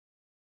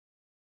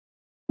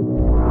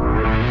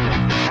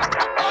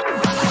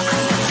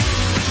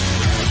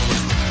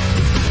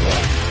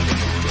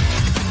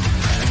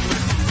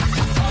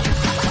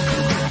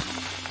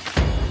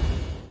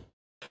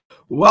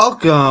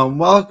Welcome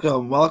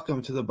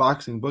to the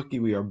Boxing Bookie.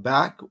 We are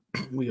back.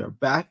 We are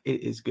back.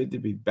 It is good to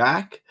be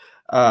back.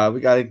 We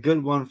got a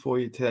good one for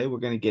you today. We're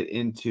going to get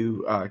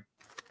into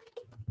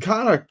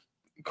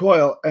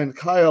Coyle and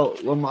Kyle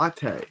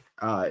Lomotey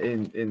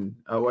in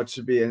what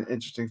should be an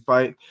interesting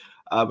fight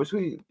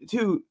between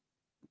two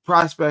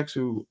prospects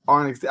who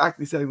aren't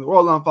exactly setting the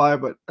world on fire,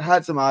 but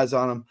had some eyes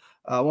on them.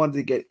 I wanted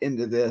to get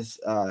into this.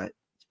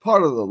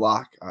 Part of the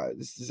lock.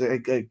 This is I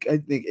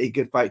think a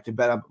good fight to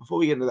bet on. Before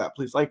we get into that,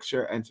 please like,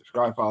 share, and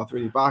subscribe. Follow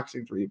 3D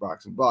Boxing, 3D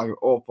Boxing Blog, or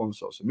all forms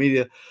of social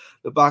media.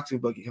 The Boxing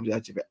Bookie comes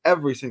at you for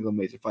every single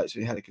major fight, so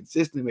you had to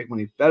consistently make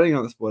money betting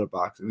on the sport of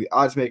boxing. The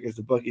odds makers,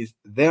 the bookies,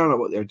 they don't know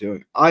what they're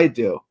doing. I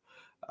do.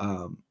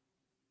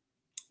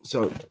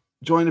 So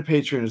join the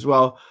Patreon as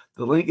well.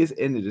 The link is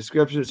in the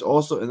description. It's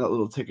also in that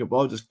little ticket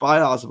below. Just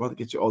 $5 a month to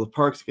get you all the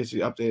perks. It gets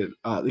you updated.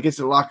 It gets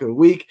you the lock of the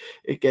week.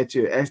 It gets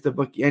you ask the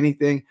bookie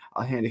anything.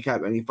 I'll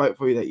handicap any fight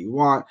for you that you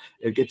want.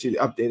 It'll get you the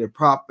updated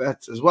prop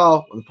bets as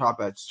well. When the prop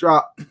bets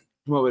drop,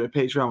 come over to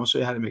Patreon. We'll show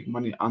you how to make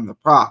money on the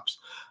props.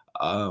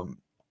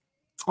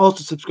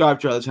 Also,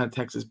 subscribe to our other channel,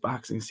 Texas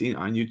Boxing Scene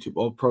on YouTube.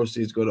 All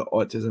proceeds go to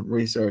autism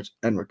research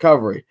and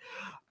recovery.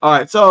 All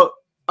right, so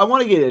I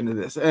want to get into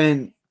this,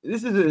 and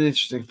this is an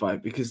interesting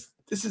fight because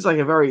this is like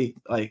a very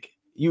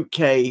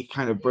UK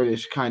kind of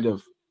British kind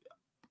of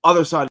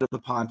other side of the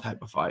pond type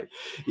of fight.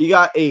 You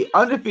got a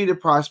undefeated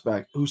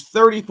prospect who's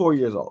 34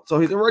 years old, so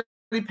he's already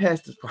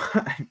past his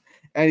prime,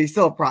 and he's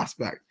still a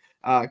prospect.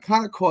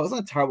 Kind of cool. It's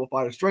not a terrible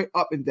fighter, straight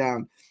up and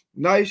down.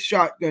 Nice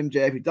shotgun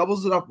jab. He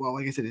doubles it up well.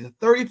 Like I said, he's a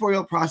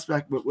 34-year-old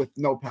prospect with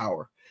no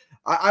power.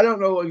 I don't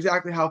know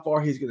exactly how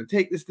far he's going to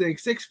take this thing.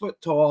 6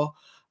 foot tall.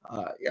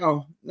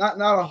 Not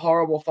a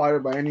horrible fighter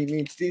by any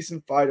means.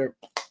 Decent fighter.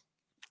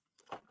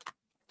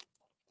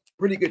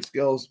 Pretty good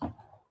skills.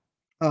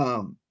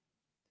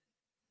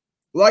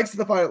 Likes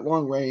to fight at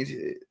long range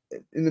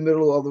in the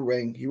middle of the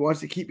ring. He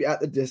wants to keep you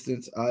at the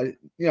distance.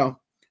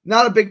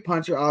 Not a big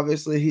puncher,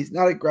 obviously. He's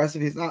not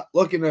aggressive. He's not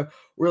looking to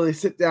really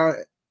sit down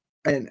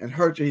and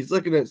hurt you. He's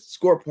looking to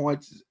score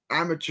points.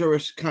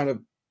 Amateurish kind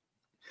of,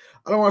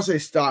 I don't want to say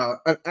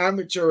style, an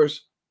amateurish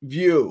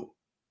view.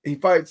 He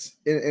fights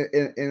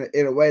in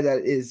a way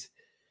that is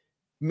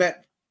meant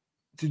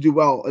to do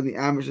well in the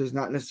amateurs,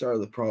 not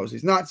necessarily the pros.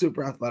 He's not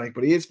super athletic,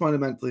 but he is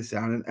fundamentally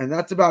sound, and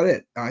that's about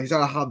it. He's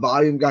not a high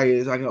volume guy.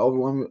 He's not going to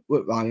overwhelm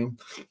with volume.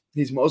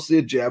 He's mostly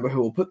a jabber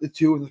who will put the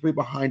 2 and the 3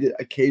 behind it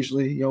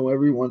occasionally,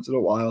 every once in a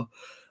while.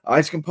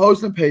 He's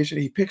composed and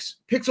patient. He picks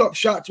up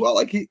shots well.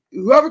 Like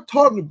whoever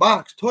taught him to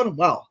box taught him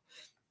well.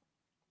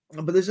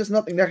 But there's just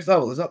nothing next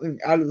level. There's nothing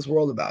out of this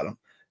world about him.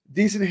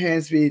 Decent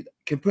hand speed,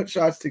 can put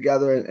shots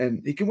together,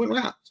 and he can win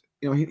rounds.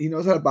 He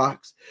knows how to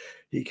box.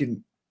 He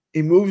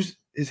moves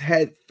his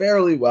head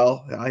fairly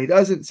well. He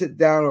doesn't sit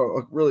down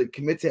or really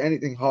commit to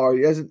anything hard.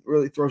 He doesn't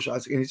really throw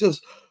shots again. He's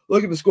just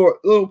looking to score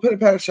little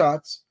pitter-patter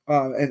shots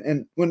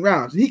and win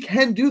rounds. He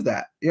can do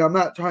that. I'm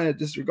not trying to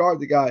disregard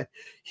the guy.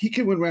 He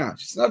can win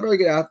rounds. He's not a very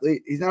good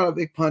athlete. He's not a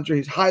big puncher.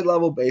 He's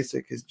high-level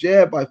basic. His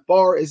jab by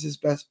far is his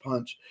best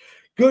punch.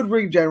 Good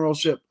ring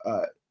generalship.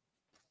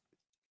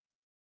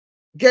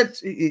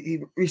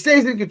 He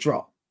stays in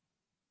control,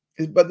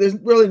 but there's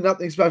really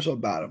nothing special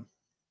about him.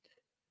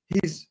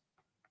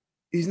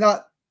 He's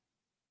not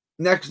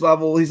next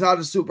level. He's not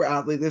a super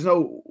athlete. There's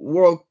no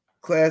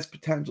world-class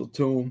potential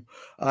to him.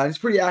 He's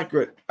pretty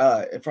accurate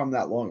from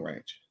that long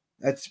range.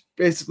 That's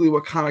basically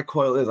what kind of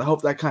Coyle is. I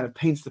hope that kind of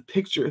paints the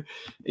picture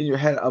in your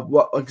head of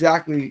what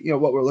exactly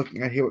what we're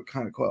looking at here with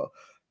kind of Coyle.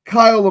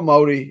 Kyle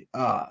Lomotey,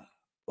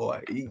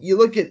 boy, you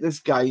look at this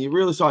guy, you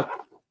really saw.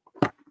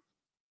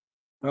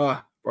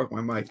 Broke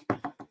my mic.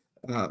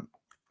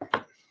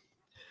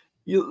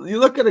 You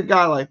look at a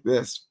guy like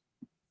this,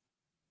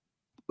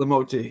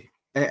 Lomotey,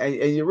 and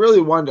you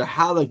really wonder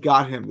how they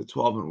got him to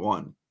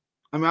 12-1.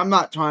 I mean, I'm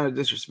not trying to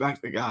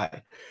disrespect the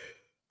guy.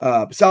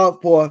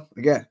 Southpaw,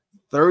 again,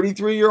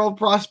 33-year-old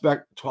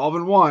prospect,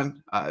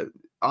 12-1,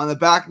 on the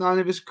back nine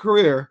of his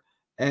career,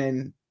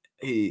 and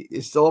he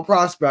is still a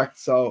prospect.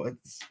 So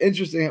it's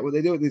interesting what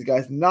they do with these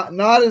guys. Not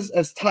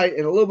as tight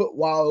and a little bit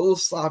wild, a little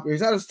sloppier. He's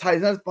not as tight.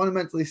 He's not as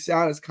fundamentally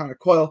sound as kind of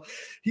Coyle.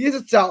 He is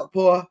a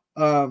southpaw,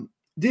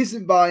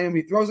 decent volume.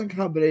 He throws in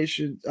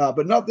combinations,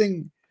 but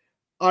nothing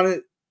on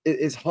it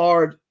is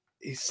hard.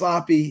 He's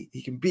sloppy.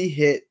 He can be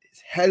hit.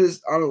 His head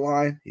is on the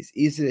line. He's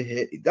easy to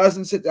hit. He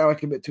doesn't sit down and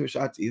commit to his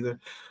shots either.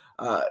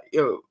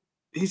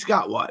 He's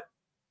got what?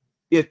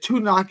 He had 2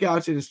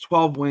 knockouts in his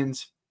 12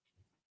 wins.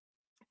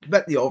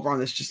 Bet the over on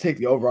this. Just take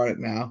the over on it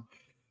now.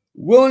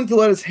 Willing to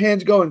let his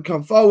hands go and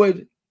come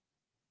forward,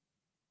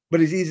 but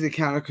he's easy to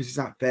counter because he's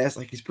not fast.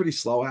 Like, he's pretty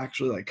slow,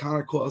 actually. Like,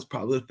 Conor Coyle is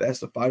probably the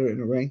fastest fighter in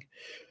the ring.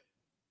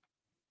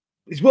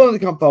 He's willing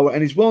to come forward,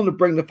 and he's willing to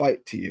bring the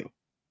fight to you.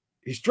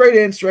 He's straight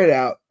in, straight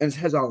out, and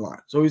his head's on the line.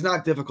 So he's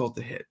not difficult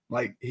to hit.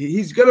 Like,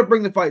 he's going to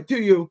bring the fight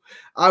to you.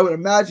 I would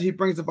imagine he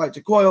brings the fight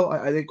to Coyle.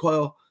 I think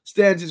Coyle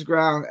stands his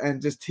ground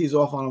and just tees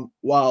off on him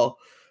while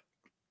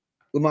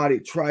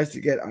Lomotey tries to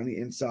get on the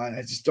inside.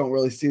 I just don't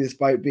really see this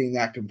fight being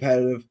that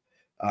competitive.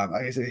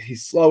 Like I said,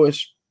 he's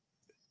slowish.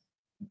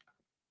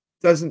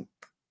 Doesn't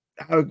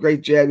have a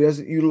great jab. He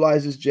doesn't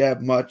utilize his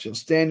jab much. He'll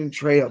stand and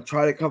trade. He'll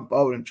try to come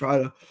forward and try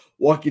to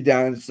walk you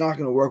down. It's not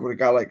going to work with a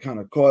guy like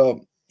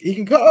Coyle. He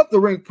can cut up the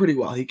ring pretty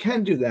well. He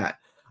can do that.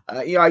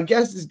 I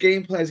guess his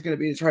game plan is going to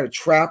be to try to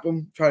trap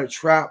him, try to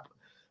trap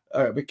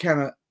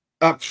McKenna,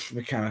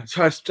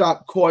 try to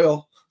stop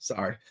Coyle.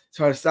 Sorry,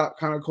 try to stop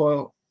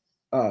Coyle,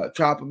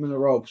 trap him in the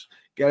ropes,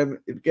 get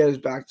his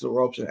back to the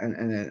ropes,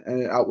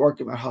 and outwork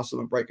him and hustle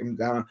him and break him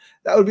down.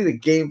 That would be the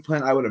game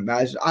plan, I would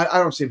imagine. I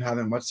don't see him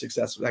having much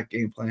success with that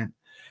game plan.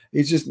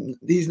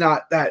 He's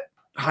not that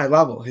high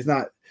level. He's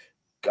not.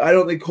 I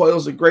don't think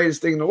Coyle's the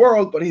greatest thing in the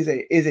world, but is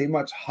a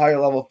much higher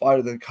level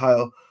fighter than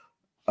Kyle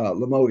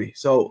Lomotey.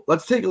 So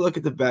let's take a look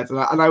at the bets.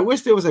 And I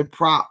wish there was a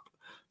prop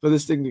for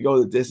this thing to go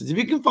the distance. If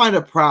you can find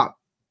a prop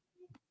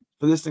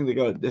for this thing to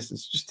go the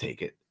distance, just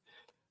take it.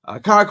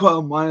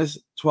 Coyle minus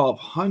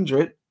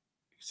 1,200.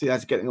 See,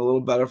 that's getting a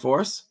little better for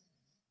us.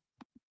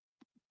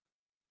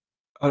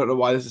 I don't know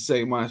why this is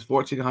saying minus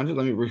 1,400.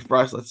 Let me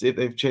refresh. Let's see if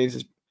they've changed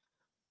this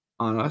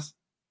on us.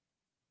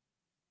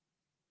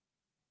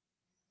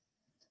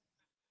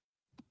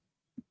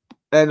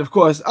 And of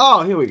course,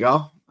 oh, here we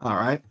go. All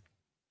right.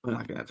 We're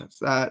not going to touch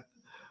that.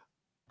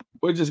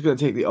 We're just going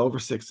to take the over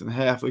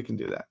 6.5. We can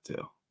do that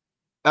too.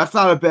 That's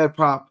not a bad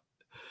prop.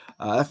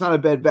 That's not a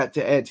bad bet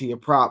to add to your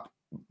prop.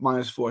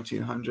 Minus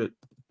 1,400.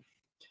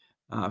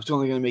 It's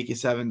only going to make you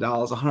 $7.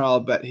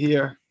 $100 bet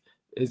here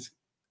is,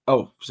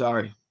 oh,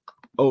 sorry,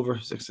 over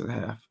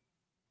 6.5.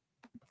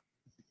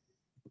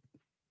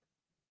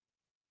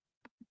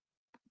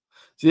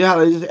 See how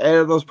they just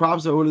added those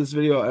props over this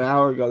video an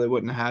hour ago? They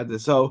wouldn't have had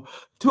this. So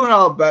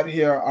 $200 bet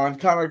here on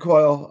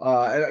Coyle.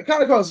 And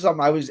Coyle is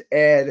something I was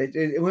add.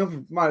 It went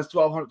from minus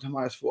 1,200 to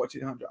minus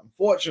 1,400.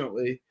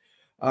 Unfortunately,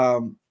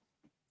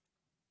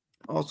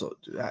 also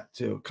do that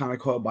too.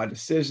 Coyle by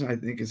decision, I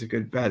think, is a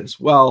good bet as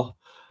well.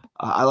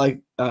 I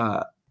like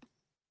the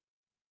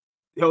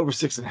over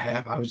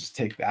 6.5. I would just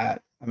take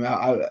that. I mean,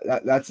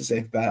 that's a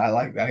safe bet. I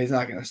like that. He's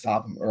not going to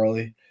stop him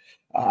early.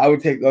 I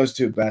would take those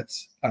two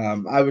bets.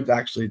 I would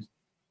actually,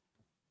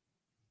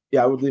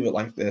 I would leave it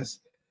like this.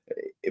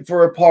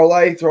 For a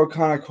parlay, throw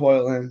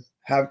Coyle in.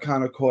 Have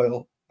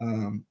Coyle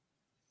help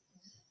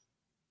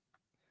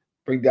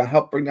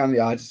bring down the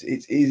odds.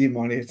 It's easy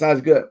money. It's not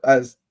as good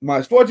as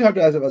minus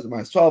 1,400 as it was at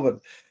minus 12, but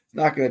it's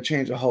not going to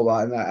change a whole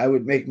lot. And I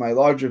would make my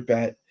larger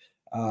bet.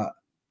 I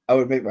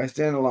would make my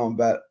standalone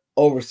bet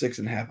over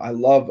 6.5. I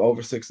love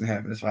over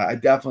 6.5 in this fight. I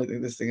definitely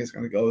think this thing is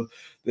going to go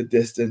the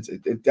distance.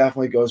 It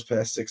definitely goes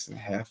past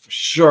 6.5 for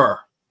sure.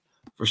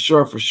 For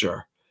sure.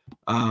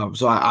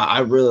 So I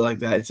really like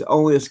that. It's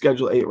only a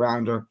Schedule 8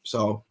 rounder.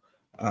 So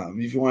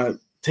if you want to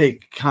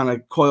take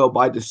Coyle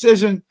by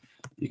decision,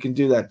 you can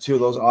do that too.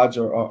 Those odds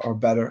are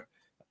better.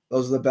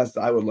 Those are the best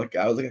I would look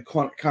at. I would look at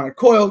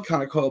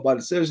Coyle by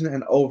decision,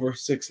 and over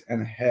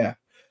 6.5.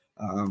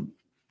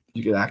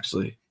 You could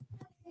actually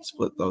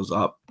split those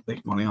up,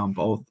 make money on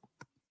both.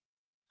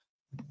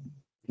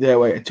 Yeah,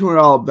 wait, a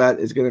 $200 bet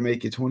is going to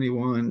make you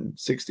 21,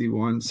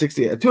 61,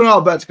 68. A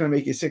 $200 bet is going to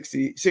make you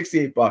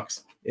 68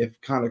 bucks if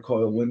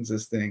Coyle wins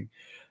this thing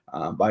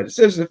by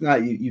decision. If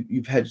not,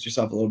 you've hedged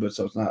yourself a little bit,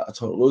 so it's not a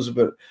total loser.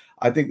 But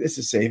I think this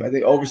is safe. I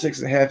think over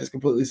 6.5 is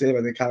completely safe.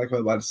 I think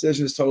Coyle by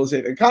decision is totally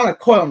safe. And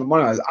Coyle on the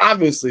money line is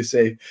obviously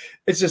safe.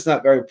 It's just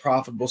not very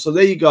profitable. So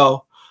there you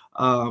go.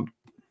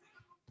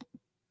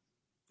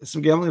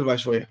 Some gambling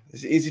advice for you.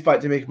 It's an easy fight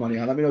to make money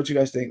on. Let me know what you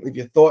guys think. Leave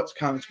your thoughts,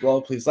 comments below.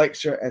 Please like,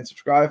 share, and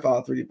subscribe.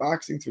 Follow 3D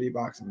Boxing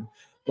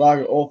blog,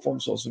 or all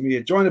forms of social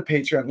media. Join the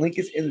Patreon. Link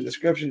is in the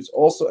description. It's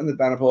also in the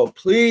banner below.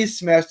 Please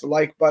smash the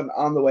like button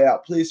on the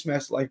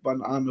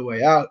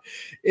way out.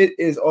 It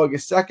is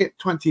August 2nd,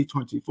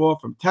 2024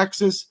 from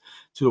Texas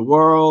to the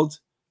world.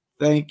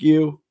 Thank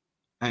you,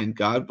 and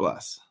God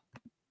bless.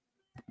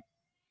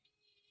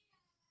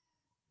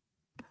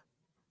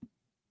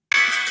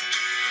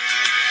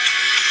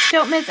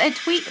 Don't miss a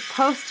tweet,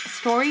 post,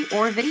 story,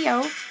 or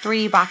video.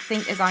 3D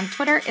Boxing is on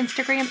Twitter,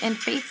 Instagram, and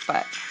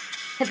Facebook.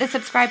 Hit the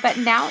subscribe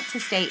button now to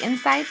stay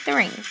inside the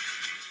ring.